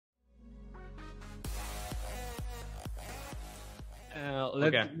Well,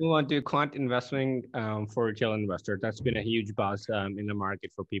 let's Okay. move on to quant investing for retail investors. That's been a huge buzz in the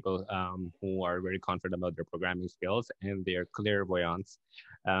market for people who are very confident about their programming skills and their clairvoyance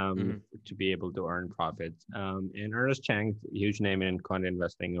to be able to earn profits. And Ernest Chang, huge name in quant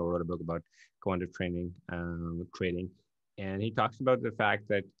investing, wrote a book about quantitative trading, and he talks about the fact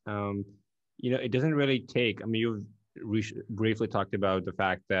that it doesn't really take. I mean, you've briefly talked about the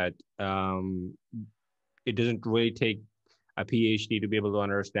fact that it doesn't really take a PhD to be able to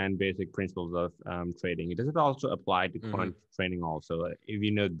understand basic principles of trading. Does it also apply to quant trading also? If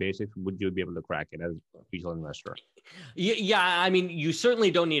you know the basics, would you be able to crack it as a retail investor? Yeah. I mean, you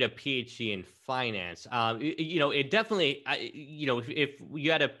certainly don't need a PhD in finance. It definitely, if you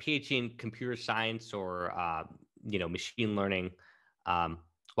had a PhD in computer science or, machine learning, well,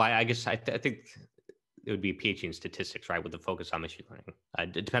 I guess I think it would be a PhD in statistics, right? With the focus on machine learning.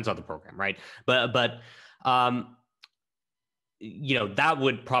 It depends on the program, right? But that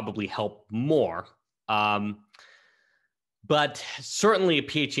would probably help more. But certainly a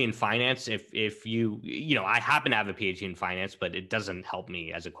PhD in finance, if I happen to have a PhD in finance, but it doesn't help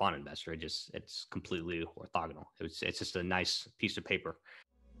me as a quant investor. It's completely orthogonal. It's just a nice piece of paper.